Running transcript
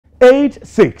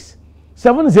86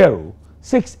 70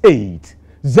 68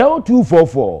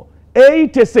 0244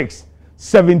 86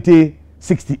 70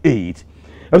 68.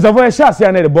 Osafo e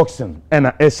shase na the boxing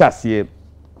na e shase.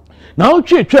 Na o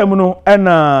twetwa no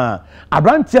na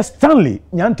Abrantia Stanley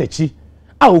Nyantachi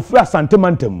a ofura Asante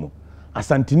Mantam mu.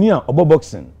 Asantini a obo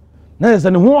boxing. Na se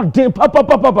ne ho den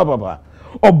papa.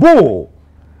 Obo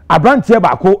Abrantia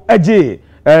bako eje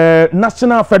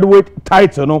national featherweight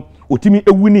title no otimi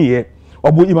ewini ye.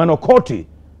 Obo Imano Korte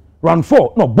round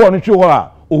 4 no ball no twe ho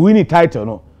a o winning title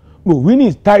no. No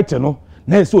winning title no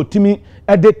na se otimi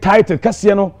e de title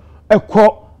kase no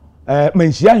ekọ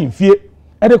menhia himfie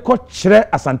e de kọ kire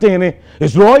Asantehene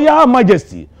His Royal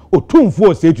Majesty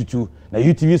otumfo setutu na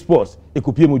UTV Sports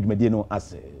ekopie mo dwumade no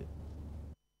ase.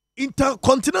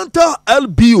 Intercontinental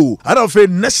LBO and of a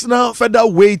national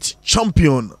featherweight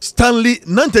champion Stanley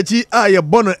Nyantachi aye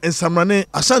bono ensamrane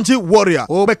Ashanti Warrior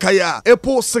Obekaya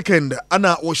April 2nd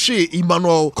ana Oshe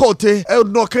Emmanuel Korte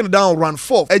knocking down round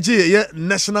 4 eje ye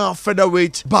national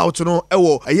featherweight bout no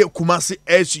ewo eye Kumasi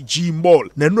SG Mall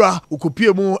nenra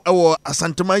ukopie mu ewo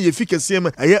Asantema ye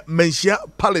fikesiem eye Menhia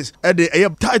Palace ede eye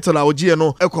title a oje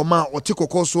no ekoma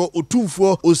otekokoso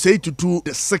otumfo Oseitutu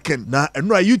the 2nd na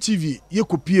enra UTV ye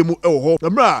kopie mu ewo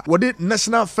namra wode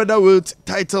national featherweight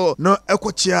title no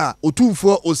ekochia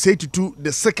otumfo Oseitutu the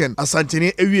 2nd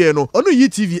Asantene ewie no ono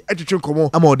UTV etwetwe komo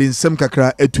ama ode nsem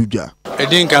kakra etudwa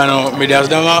edinka no medias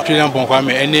dama freedom ponkwa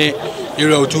me ene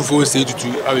yero otumfo Oseitutu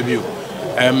abebio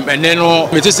ene no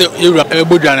metese yero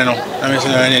ebodwane no na me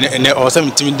ene o se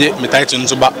metimide me title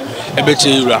nso ba ebeche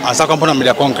yero asa company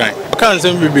media konkran kan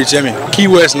nsem bibeche me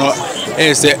keywords no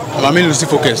say mama lose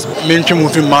focus me ntwe mu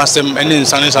film masem ene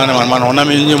nsane sane man na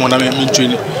me nyem na me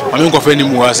ntwe mama nkofa ni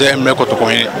mu ase emre kotoko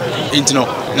hen intino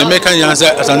na me kan yan say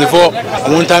asande for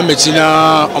one time mechi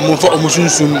na omfo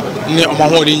omusunsum ne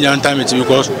omahodi nyan time mechi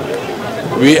because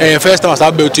we first time as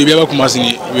about to be able to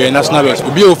Kumasi we national belt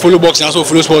we be follow boxing and so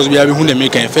follow sports we have who they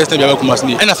make first time be able to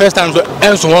Kumasi and the first time so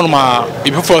enso one ma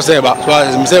before say about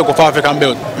so me say go for African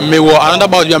belt me wo another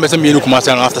bout we am say me Kumasi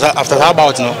after that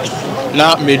bout no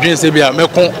na me dream say be me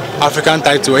kon African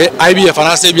title IBF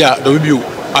and say be WBO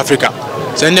Africa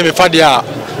so then me fa dia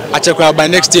a check by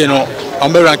next year no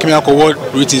am be rank me ko world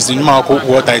ratings in ma ko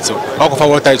world title ko fa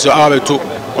world title am be to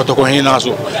otoko hin na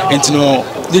so intino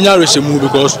dinya reshe move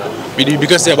because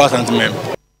because about sentiment.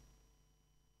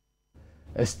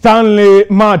 Stanley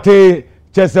Mate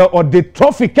just or the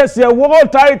trophy case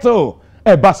world title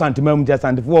ba sentiment just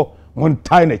and for one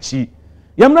tiny chi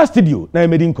yamna studio na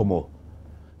medin komo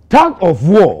tag of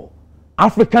war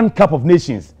African Cup of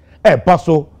Nations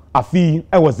baso afi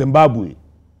was Zimbabwe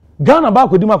Ghana ba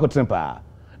ko di makotempa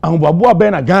anbabo be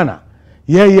na Ghana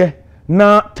ye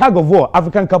na tag of war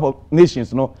African Cup of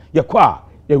Nations no ye kwa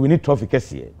ye win trophy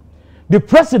case. The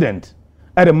president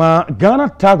at the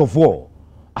Ghana Tag of War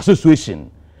Association,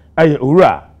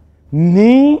 Ura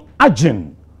Ni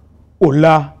Ajin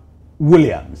Ola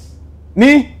Williams.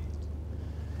 Ni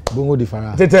Bongo di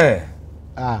Fara. Tete.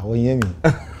 Ah, oyemi.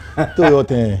 To your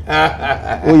ten.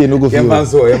 Oye no go feel.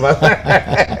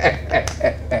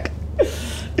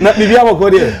 Na bibi aboko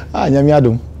de. Ah, nyami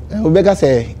adom. Obeka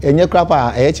say enye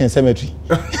krapa chen cemetery.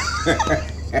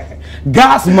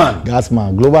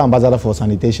 Gasman, Global Ambassador for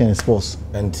Sanitation and Sports.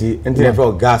 And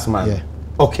for Gasman. Yeah.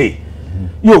 Okay.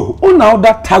 Yo, now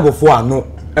that tag of war no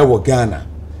Ghana.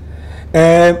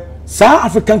 South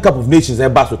African Cup of Nations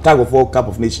baso tag of war Cup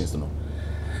of Nations no.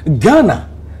 Ghana.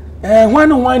 Why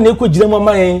ne ko jira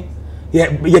mama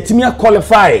yetimi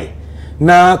qualify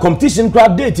na competition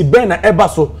crowd date ben na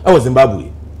baso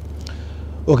Zimbabwe.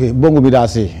 Okay, bongo bi da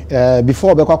say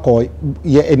before be call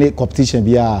any competition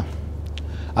be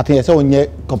I think I saw one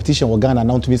competition with Ghana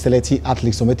now to be selected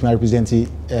athletes so to represent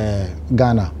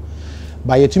Ghana.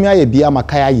 By ye to me I be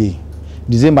Makaya ye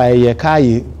December ye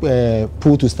kai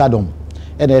pull to stardom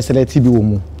and I selected be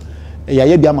womu.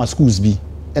 Ye be my schools be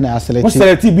and I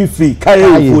selected be free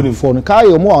Kaya phone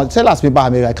Kaya more tell us me by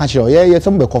me I catch you yeah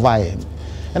some be cover and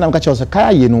I'm catch us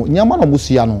Kaya you know nyama no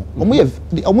musia no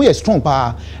omo ye strong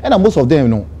pa and most of them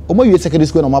no omo ye secondary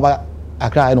school no maba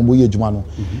Accra no moye djuma no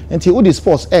enti wo the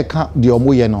sports can the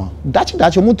omoye no that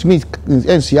you to me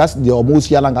NCS the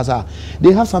omosia langasa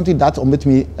they have something that omit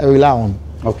me rely on.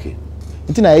 Okay,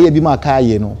 enti na ye bi ma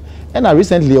kai no and I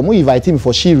recently omo invite me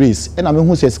for she race and I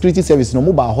who say security service no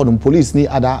mobile hodom police ni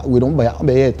other we don't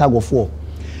be tag of war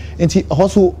enti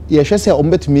also ye hwe say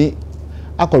omit me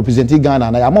akọ represent Ghana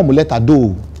na ya mom letter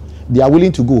do they are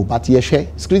willing to go but ye hwe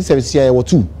security service here were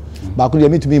two But could you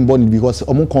mean to be born because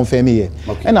I'm confirm here.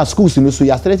 And at schools, you know, so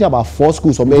you are studying about 4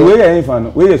 schools.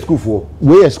 Where school for?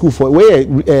 Where school for?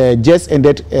 Where just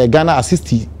ended Ghana at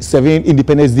 67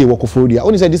 Independence Day. Ofori.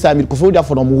 Only said this time Ofori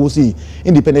for the Muhusi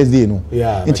Independence Day. No.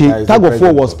 Yeah. Tag of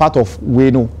 4 was part of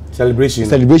no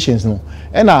celebrations. No.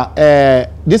 And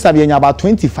this time you about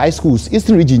 25 schools.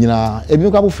 Eastern region.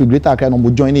 Every couple of Greater Accra no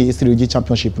join the Eastern Region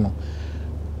Championship. No.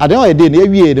 At the end of the day,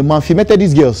 every year the man met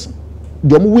these girls.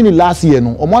 They winning last year,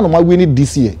 no. One winning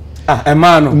this year.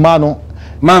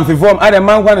 Man perform. I the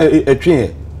man a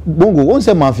train. Bongo, one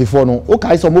say man before no.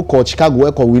 Okay, so mo coach Chicago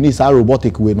e ko winning sa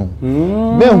robotic way no.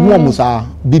 Me hu amusa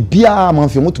bibia man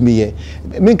fi mo to me here.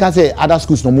 Me can say other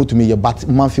schools no mo to me here, but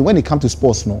man fi when it come to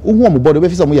sports no. Hu amu body we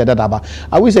fi say mo yeda daba.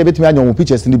 I wish say betimi anyo mo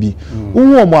pictures ni bi.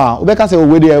 Hu amu a we can say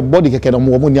we dey body keke no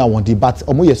mo ni awon but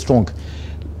omo ye strong.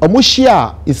 Omo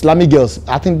share Islamic girls.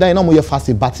 I think that no mo ye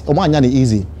fast but omo anya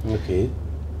easy. Okay.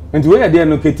 And where they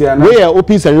no ketia na. Where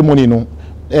open ceremony no.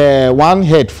 One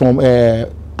head from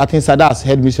I think Sadas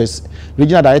headmistress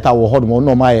regional director will hold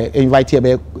no my invite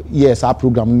here yes our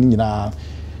program ni na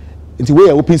until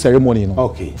we open ceremony no.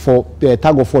 Okay. For the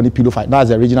tag of 4 the pillow fight. That's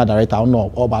the regional director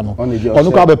no oba no.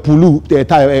 Ono kwa be pulu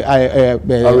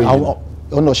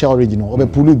ono share original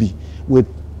obe pulu bi with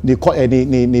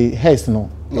the heads no.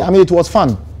 I mean it was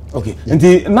fun. Okay.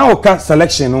 And now can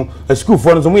selection no a school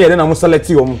for no so we na mo select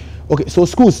you. Okay, so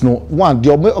schools no one the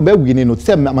obe winning no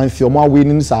say man fi omo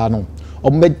winning sa no.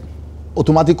 Obe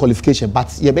automatic qualification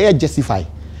but you be justify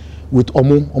with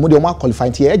omo the omo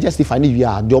qualifying you justify ni we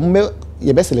are the omo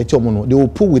you be select omo no they will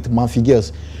pull with man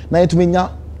figures na to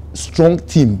menya strong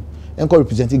team and co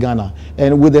representing Ghana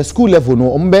and with the school level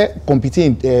no omo be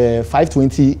competing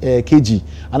 520 kg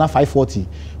and 540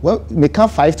 well make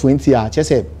 520 just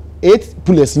say 8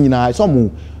 pullers nyina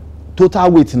some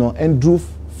total weight no and drew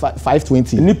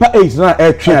 520 nipa 8 na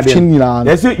e twa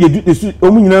dey say you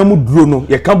omu nyina mu duro no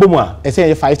ye kan bomu a e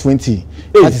say 520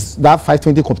 that is that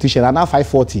 520 competition and now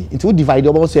 540 it will divide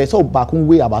almost so back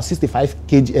weigh about 65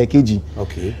 kg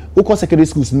okay we call secondary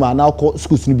schools now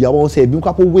schools no be almost say bi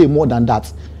kwapo weigh more than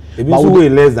that but we weigh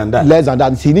less than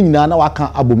that see ni nyina na wa kan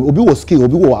abomu obi wo scale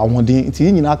obi wo ahondin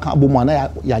see nyina kan abomu na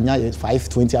ya nya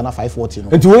 520 and 540 no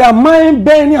and we are mind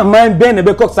ben e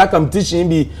be cock competition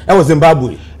bi e was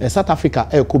Zimbabwe South Africa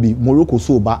Kobe Morocco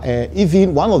so but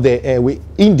even one of the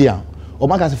India or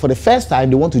for the first time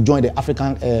they want to join the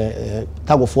African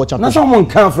tag of war championship. Not someone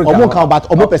can Africa.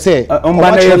 But per se.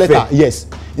 Yes.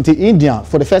 Into India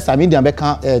for the first time India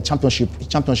become championship.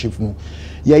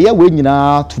 Yeah, we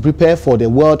now to prepare for the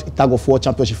World Tag of War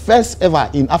Championship first ever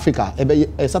in Africa.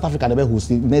 South Africa never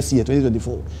hosting next year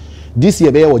 2024. This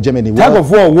year was Germany. Tag of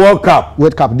War World Cup.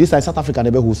 This time South Africa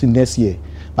never hosting next year.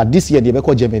 But this year they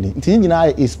call Germany.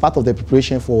 Is part of the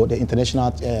preparation for the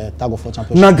international tag of war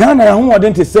championship. Na Ghana who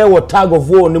want say what tag of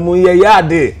war no mu ya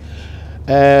de.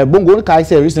 Bongo kai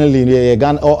say recently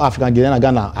Ghana or African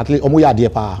Ghana at least omo ya de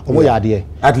pa. Omo ya de.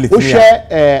 At least. We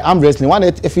share arm wrestling. One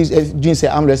if you say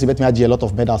arm wrestling bet me a lot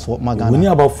of medals for Ghana. We need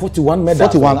about 41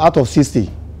 medals. 41 out of 60.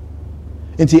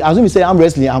 Until as we say arm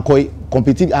wrestling and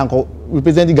competing and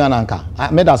representing Ghana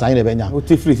anka medals are in the Benya. We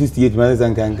take 68 medals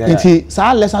and anka. Until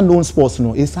sa lesser known sports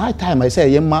no it's high time I say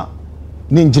yema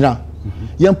ninjina.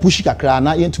 Yem push kakra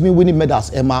na yen to me winning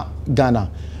medals ema Ghana.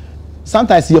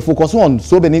 Sometimes you focus on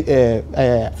so many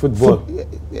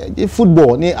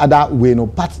football ni other way no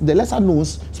but the lesser known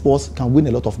sports can win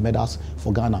a lot of medals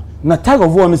for Ghana. Na tag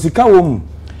of war no sika wom.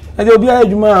 E dey obi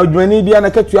adwuma ni bia na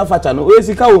ketu afacha no o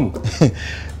sika wom.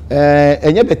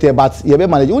 Enye better but you be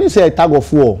manage when you say tag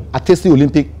of war at the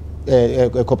Olympic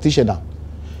competition now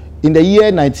in the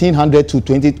year 1900 to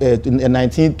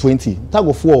 1920 tag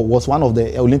of war was one of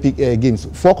the Olympic games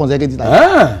 4 consecutive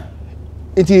times.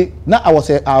 Now I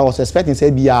was expecting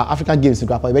say be African games in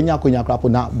Krapa be nya konya Krapa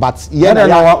na but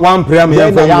yeah one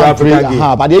premier from Africa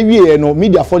game but every no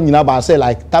media for nyina ba say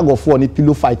like tag of war ni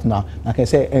pillow fight na can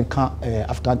say enka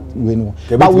African win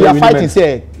but we are fighting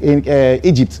say in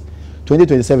Egypt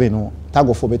 2027 no tag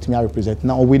of war betimi represent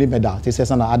now winning medal they say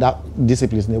some other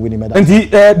disciplines they winning medal and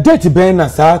the date ben na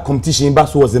sa competition ba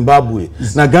so Zimbabwe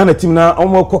na Ghana team na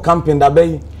omo ko campaign da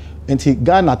be and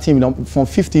Ghana team from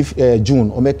 15th June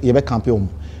or make you campaign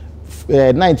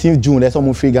 19th June there's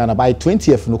some free Ghana by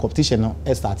 20th no competition no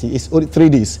start it's only 3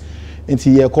 days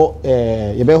until you call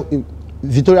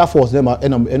Victoria Falls them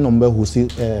number who see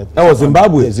was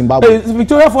Zimbabwe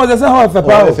Victoria Falls they say how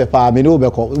FPA me no be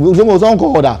call we was on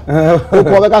call order o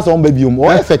call because on baby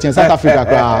or effect in South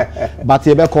Africa but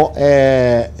you be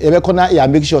call na ya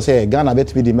make sure say Ghana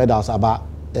bet be the medals about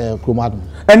Chromado.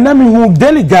 And now who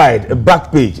Daily Guide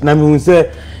back page now who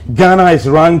say Ghana is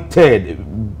ranked 3rd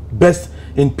best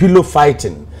in pillow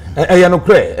fighting no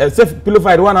cray self pillow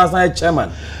fight one as chairman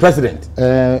president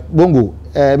bongo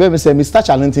be me say Mr.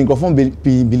 Challenging microphone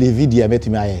believe dia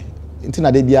metimi aye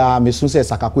ntina de bia me so say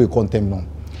sakako e contem no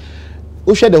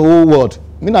o share the whole world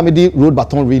me na me di road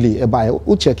baton really e buy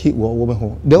o check it wo me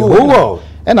ho the whole world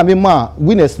and I mean ma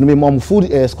winners no me mom full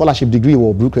scholarship degree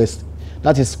wo Brookcrest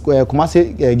that is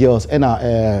Kumasi girls and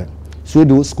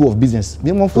Swedo School of Business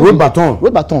me mom full road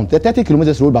baton the 30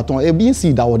 kilometers road baton e bin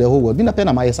see that the whole world me na pen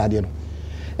na my side no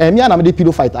me na me di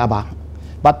pillow fight aba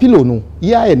but pillow no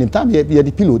yeah any time ye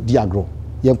the pillow diagro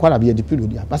ye kwara be the pillow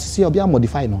dia but see obi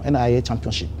modify no and I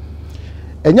championship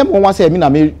enyem won say me na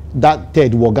me that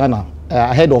third wo Ghana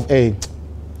ahead of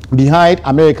behind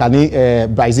America ni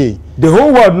Brazil the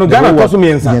whole world no Ghana cost me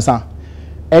yensa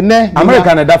ene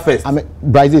America na that first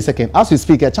Brazil second as we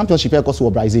speak championship e cost wo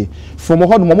Brazil from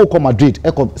hodum mo come Madrid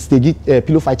e come stage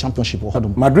pillow fight championship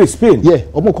hodum Madrid Spain yeah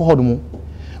omo ko hodum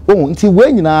oh nti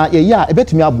we nyina ye ya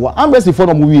ebetumi aboa ambrose for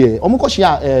no mo wie omo ko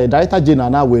share director general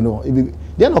na we no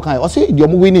they no kan o say the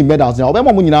omo winning medals na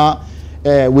obema mo nyina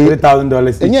we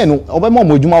 $3,000 enye no obema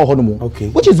mo adwuma wo hodum okay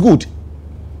which is good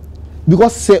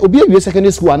because say obi a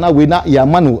secondary school na we na ya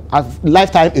manu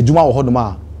lifetime adwuma wo hodum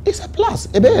a it's a plus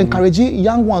e be encourage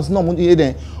young ones no mo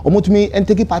dey omotumi and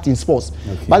take part in sports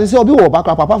but they say obi wo back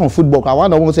apart from football I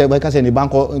want to say we can say the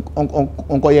bank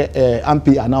onko ye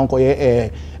MP and onko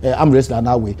ye arm wrestler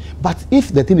na way but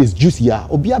if the thing is juicy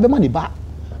obi abema ni ba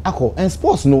akọ and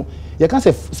sports no you can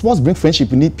say sports bring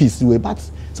friendship need peace way but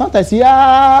sometimes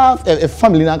a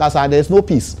family na kasa there's no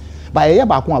peace but here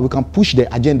back one we can push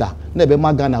the agenda na be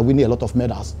Ghana winning a lot of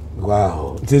medals.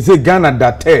 Wow. They say Ghana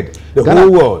that third the Ghana,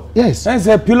 whole world. Yes. And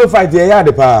say pillow fight here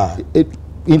the power.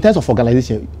 In terms of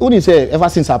organization, only say ever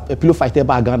since a pillow fighter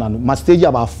by Ghana, my stage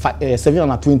about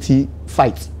 720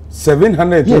 fights.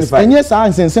 725. Yes. And yes,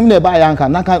 I say similar by Yanka.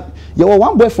 Naka, you were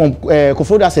one boy from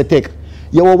Ofori Asetek.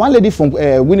 You were one lady from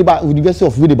Winneba University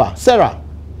of Winneba, Sarah.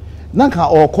 Naka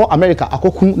or call America.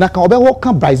 Akoku naka obe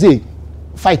walk Brazil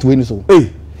fight win so.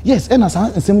 Hey. Yes, and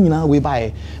as same way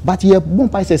by but here one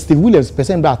by Steve Williams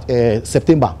present that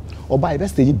September or by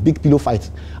best big pillow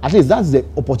fight. At least that's the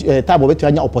time of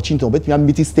opportunity of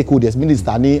meeting stakeholders,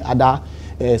 minister and other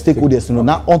stakeholders, you know,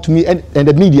 now on to me and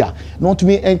the media, not to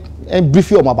me and brief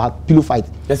you about pillow fight.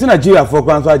 Yes, in Nigeria for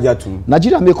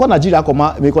Nigeria may call Nigeria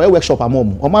come make a workshop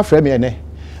among or my friend me.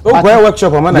 Oh,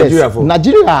 workshop among Nigeria for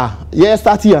Nigeria, yeah,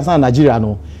 start here and Nigeria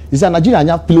no. It's a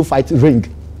Nigeria pillow fight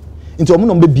ring. Into omo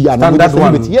no be bia no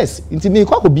yes into me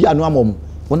kwa ko bia no amom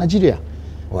for Nigeria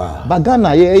wow but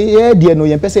Ghana ye de no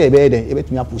ye pese ye be den e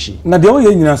betumi apushi na de o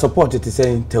ye nyina support it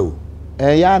say ntew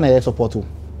ya na ye support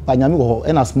ba nyame wo ho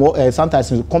and a small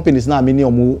sometimes companies na many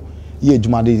omo ye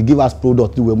adwuma they give us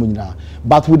product we mu nyina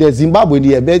but with the Zimbabwe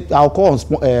the I'll call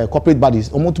corporate bodies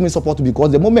omo to me support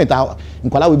because the moment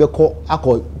nkwala we be call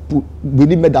akọ we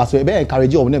need medals we be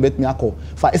encourage omo na betumi akọ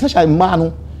for especially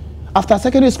man after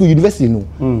secondary school, university, no.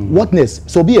 Whatness?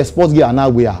 So be a sports girl now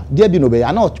we are. There be no be.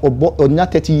 I know on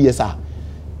 30 years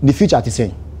the future is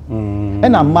saying.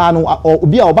 And a man or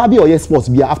be or baby or yes sports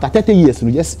be after 30 years,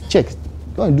 you just check.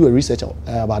 Go and do a research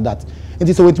about that.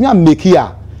 And so with me I make here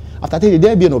after 30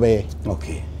 there be no be.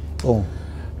 Okay. Oh.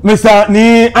 Mr.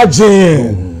 Ni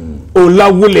Ajin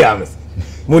Ola Williams.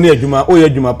 Money adwuma o ye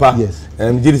adwuma pa yes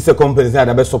GDC companies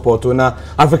that be support na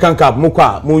African Cup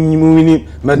mukwa munyi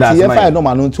medals my if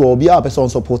normal no to obi a person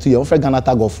support you for Ghana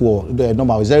tag of war the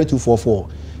number 0244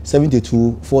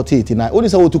 72 4089 only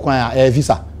say to kwan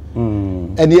visa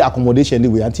any accommodation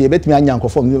anyway until betimi anya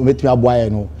nkofo betimi aboa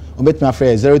no betimi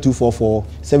afre 0244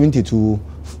 72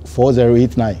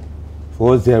 4089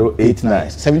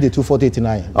 72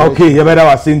 4089. Okay, you better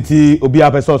was Sinti Obi a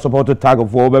person support to tag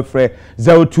of over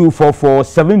 0244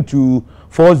 72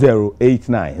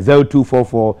 4089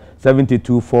 0244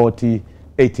 72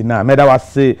 4089. Meda was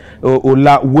say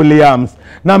Ola Williams.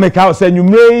 Now make out say you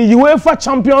may UEFA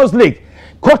Champions League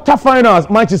quarterfinals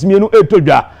matches me no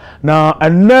etoja. Now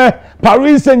and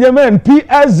Paris Saint-Germain,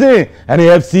 PSG and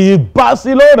AFC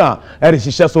Barcelona and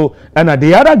so and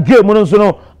the other game no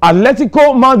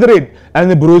Atletico Madrid and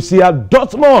the Borussia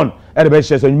Dortmund at the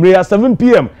best on 7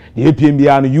 p.m. the APMB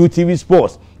and UTV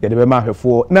Sports. The Bema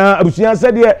for now. Abusian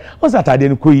said, "Yeah, what's that? I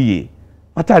didn't quit.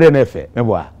 What I didn't efe,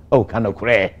 meboa. Oh, kind of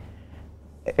cray.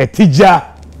 A teacher,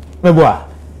 meboa.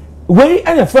 Way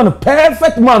and a friend,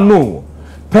 perfect man, no,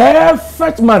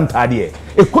 perfect man, tadie.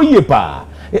 A quit pa.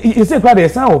 You say, quite a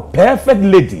sound perfect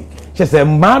lady. She said,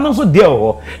 man, also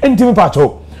dear, and Timmy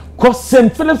Pacho, cause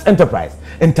St. Philip's Enterprise."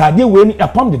 Entire when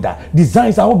upon the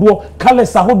designs are do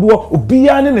colors are do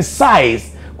obian in the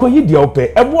size koyi dia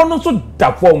ope ebo no so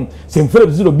da form St.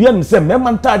 Phillips zero bia nim say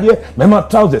mema ntade mema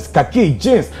trousers khaki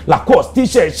jeans Lacoste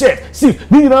t-shirt shirt see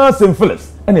ni na St. Phillips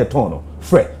ene ton no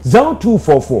fre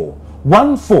 0244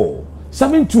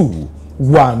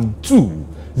 147212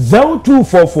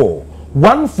 0244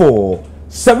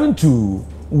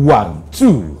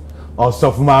 147212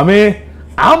 Osafo mame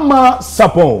ama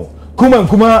sapon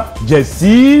kuma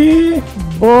Jesse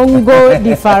bongo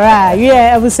di fara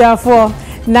yeah Osafo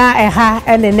na eha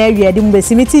ene na wie di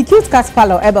mbesimiti cute cat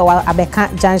palo ebe wa abeka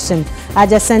junction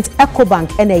adjacent Ecobank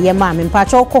ene ye ma me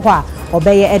mpacho okọ a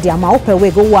obeye edi ama ope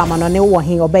we go wo ama no ne wo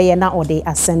hin obeye na ode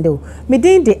asendo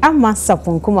medin de ama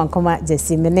sapon kuma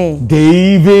Jesse mene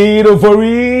David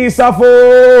Ofori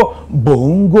Safo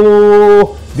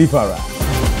bongo di fara